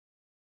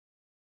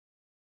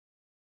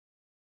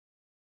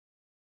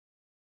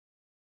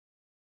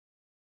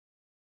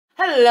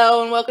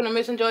Hello and welcome to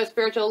Missn Joy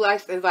Spiritual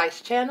Life Advice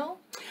channel.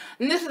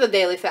 And this is a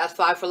daily fast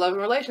 5 for love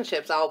and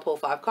relationships. I will pull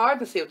 5 cards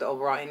and see what the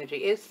overall energy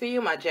is for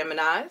you, my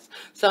Geminis,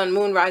 Sun,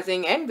 Moon,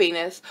 Rising, and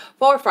Venus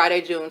for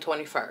Friday, June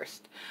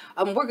 21st.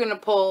 We're going to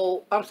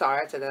pull, I'm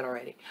sorry, I said that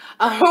already.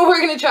 We're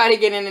going to try to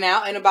get in and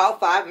out in about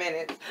 5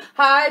 minutes.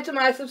 Hi to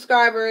my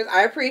subscribers.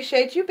 I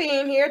appreciate you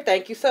being here.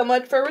 Thank you so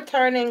much for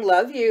returning.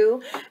 Love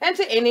you. And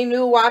to any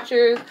new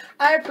watchers,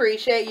 I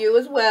appreciate you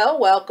as well.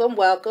 Welcome,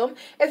 welcome.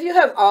 If you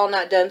have all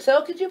not done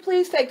so, could you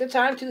please take the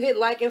time to hit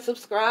like and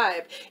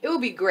subscribe? It will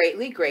be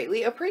greatly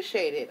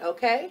appreciated,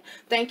 okay?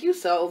 Thank you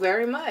so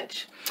very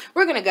much.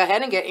 We're going to go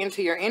ahead and get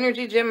into your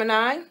energy,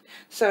 Gemini,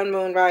 Sun,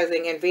 Moon,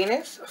 Rising, and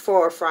Venus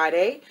for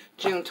Friday,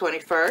 June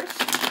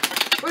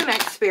 21st. We're going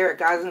to ask Spirit,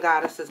 guides and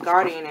goddesses,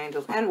 guardian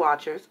angels, and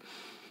watchers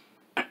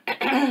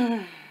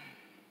to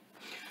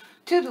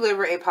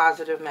deliver a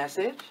positive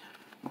message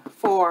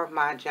for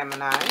my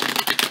Gemini,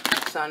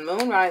 Sun,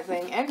 Moon,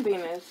 Rising, and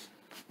Venus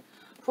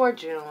for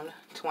June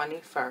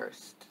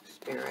 21st.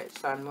 Spirit,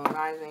 Sun, Moon,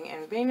 Rising,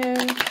 and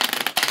Venus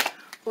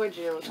for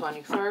June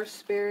 21st.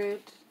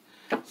 Spirit,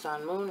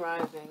 Sun, Moon,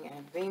 Rising,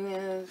 and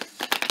Venus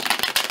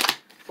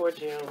for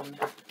June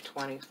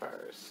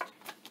 21st.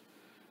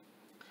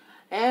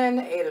 And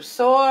the 8 of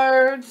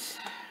Swords,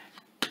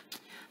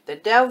 the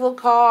Devil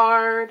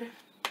card,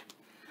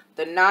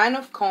 the 9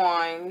 of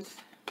Coins,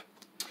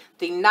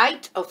 the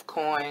Knight of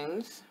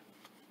Coins,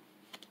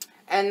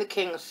 and the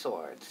King of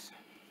Swords.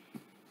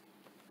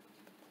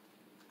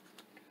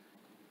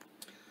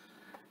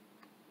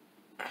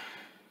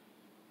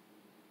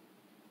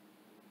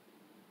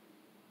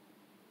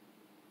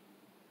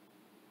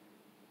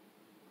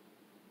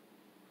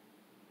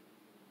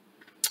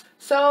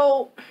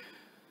 So,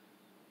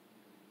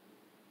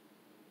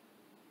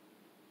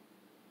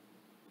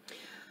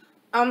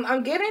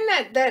 I'm getting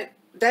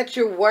that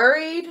you're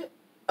worried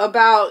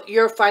about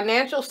your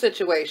financial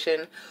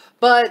situation,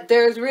 but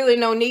there's really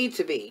no need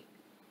to be.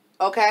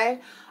 Okay?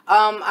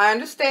 I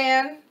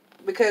understand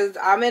because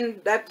I'm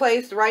in that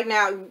place right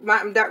now.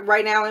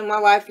 Right now in my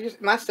life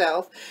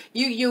myself.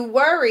 You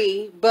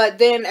worry, but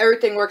then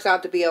everything works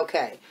out to be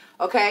okay.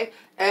 Okay?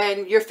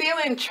 And you're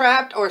feeling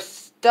trapped or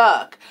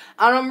stuck.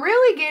 And I'm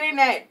really getting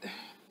that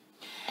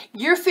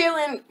you're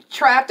feeling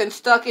trapped and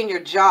stuck in your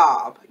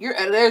job.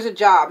 There's a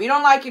job. You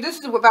don't like it. This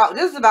is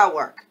about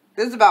work.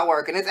 This is about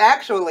work. And it's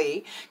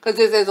actually, because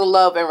this is a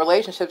love and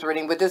relationships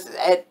reading, but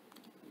the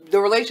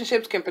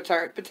relationships can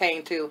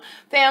pertain to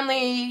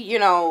family, you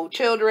know,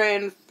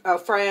 children,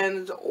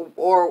 friends,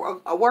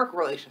 or a work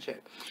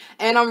relationship.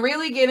 And I'm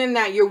really getting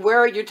that you're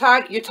worried, you're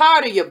tired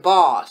of your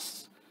boss.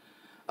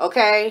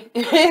 Okay?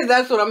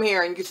 That's what I'm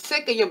hearing. You're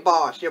sick of your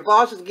boss. Your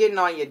boss is getting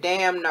on your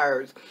damn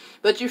nerves.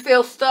 But you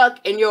feel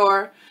stuck in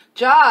your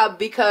job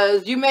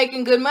because you're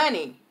making good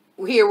money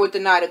here with the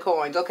Knight of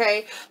Coins,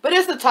 okay? But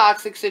it's a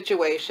toxic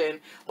situation.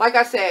 Like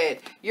I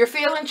said, you're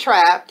feeling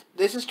trapped.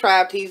 This is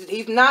trapped.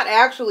 He's not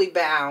actually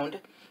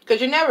bound. Because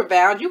you're never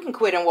bound. You can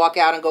quit and walk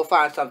out and go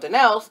find something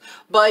else.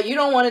 But you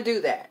don't want to do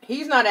that.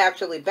 He's not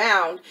actually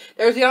bound.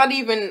 There's not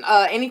even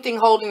anything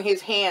holding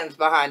his hands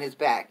behind his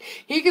back.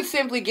 He could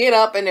simply get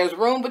up and there's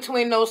room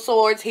between those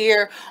swords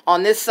here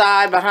on this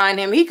side behind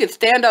him. He could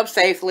stand up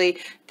safely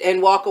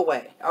and walk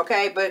away.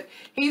 Okay? But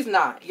he's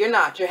not. You're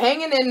not. You're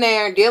hanging in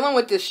there dealing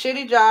with this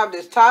shitty job,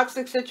 this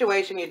toxic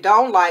situation. You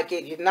don't like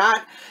it. You're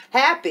not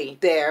happy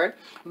there.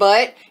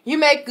 But you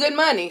make good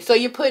money. So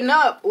you're putting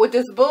up with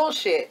this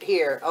bullshit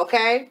here.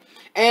 Okay?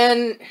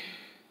 And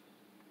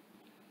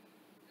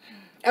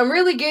I'm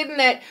really getting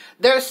that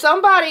there's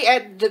somebody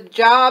at the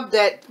job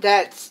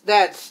that's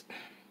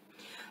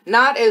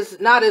not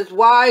as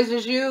wise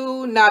as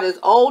you, not as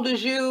old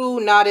as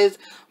you,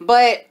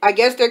 but I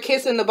guess they're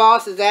kissing the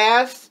boss's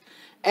ass,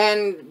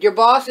 and your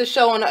boss is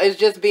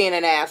just being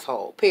an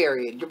asshole,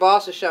 period. Your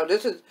boss is showing,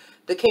 this is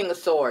the King of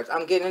Swords.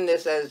 I'm getting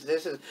this as,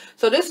 this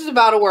is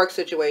about a work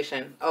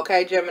situation,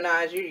 okay,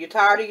 Geminis? You're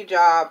tired of your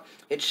job.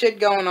 It's shit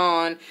going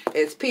on.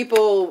 It's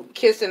people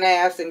kissing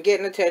ass and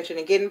getting attention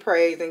and getting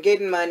praise and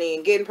getting money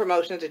and getting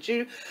promotions that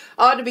you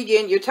ought to be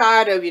getting. You're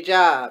tired of your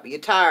job. You're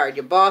tired.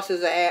 Your boss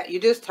is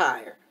you're just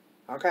tired,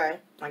 okay?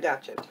 I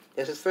got you.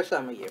 This is for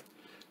some of you.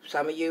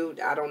 Some of you,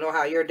 I don't know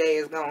how your day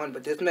is going,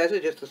 but this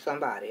message is to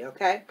somebody,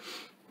 okay?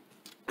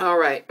 All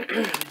right.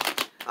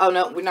 Oh,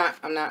 no,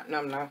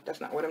 no, that's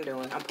not what I'm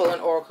doing. I'm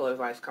pulling Oracle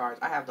Advice cards.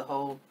 I have the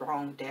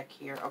wrong deck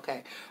here.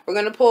 Okay, we're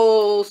going to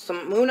pull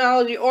some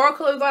Moonology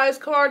Oracle Advice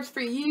cards for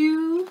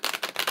you.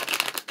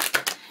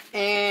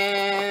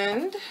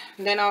 And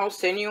then I'll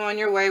send you on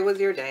your way with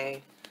your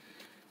day.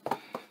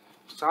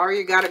 Sorry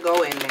you got to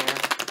go in there.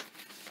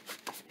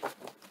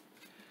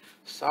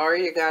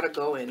 Sorry you got to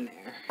go in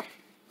there.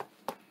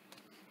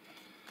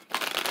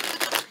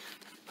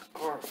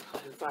 Oracle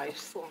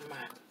Advice for my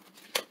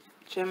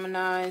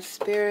Gemini,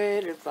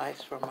 Spirit,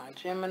 advice for my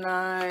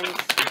Gemini,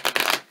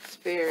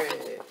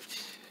 Spirit.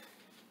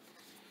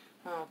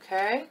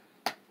 Okay.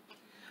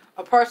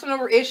 A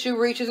personal issue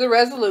reaches a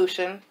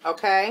resolution,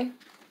 okay?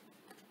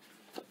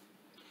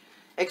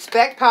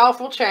 Expect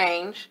powerful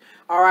change.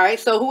 All right.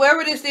 So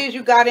whoever this is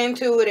you got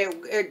into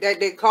it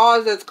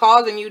that's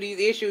causing you these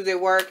issues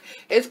at work,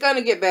 it's going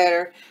to get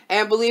better.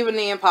 And believe in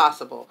the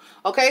impossible.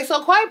 Okay.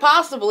 So quite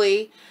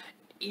possibly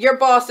your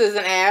boss is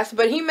an ass,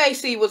 but he may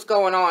see what's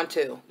going on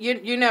too.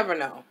 You never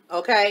know.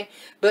 Okay.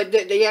 But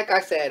like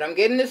I said, I'm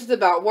getting this is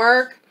about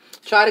work.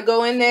 Try to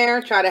go in there.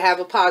 Try to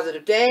have a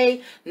positive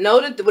day.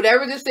 Know that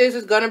whatever this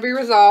is going to be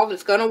resolved.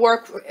 It's going to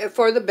work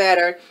for the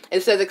better.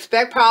 It says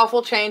expect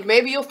powerful change.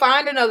 Maybe you'll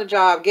find another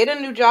job. Get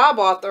a new job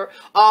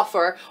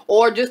offer.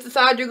 Or just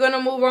decide you're going to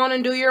move on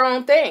and do your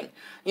own thing.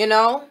 You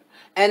know?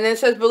 And then it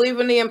says believe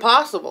in the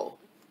impossible.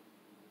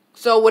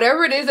 So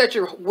whatever it is that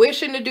you're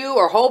wishing to do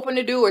or hoping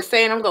to do or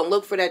saying, I'm going to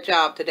look for that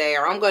job today,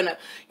 or I'm going to,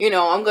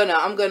 I'm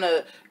going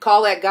to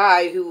call that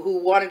guy who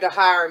wanted to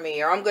hire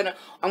me, or I'm going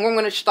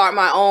to start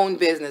my own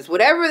business.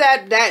 Whatever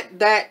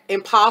that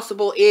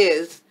impossible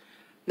is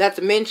that's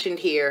mentioned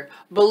here,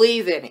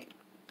 believe in it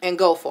and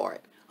go for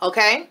it.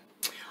 Okay?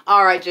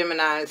 All right,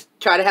 Geminis,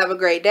 try to have a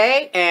great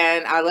day,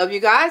 and I love you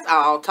guys.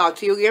 I'll talk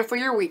to you again for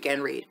your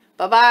weekend read.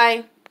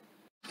 Bye-bye.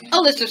 A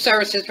list of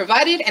services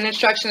provided and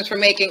instructions for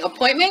making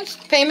appointments,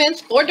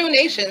 payments, or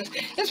donations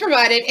is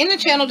provided in the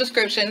channel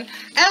description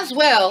as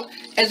well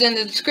as in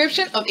the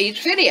description of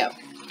each video.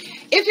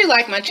 If you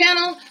like my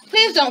channel,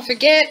 please don't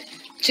forget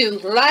to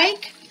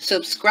like,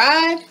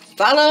 subscribe,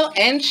 follow,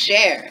 and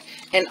share.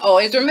 And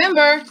always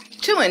remember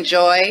to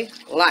enjoy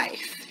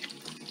life.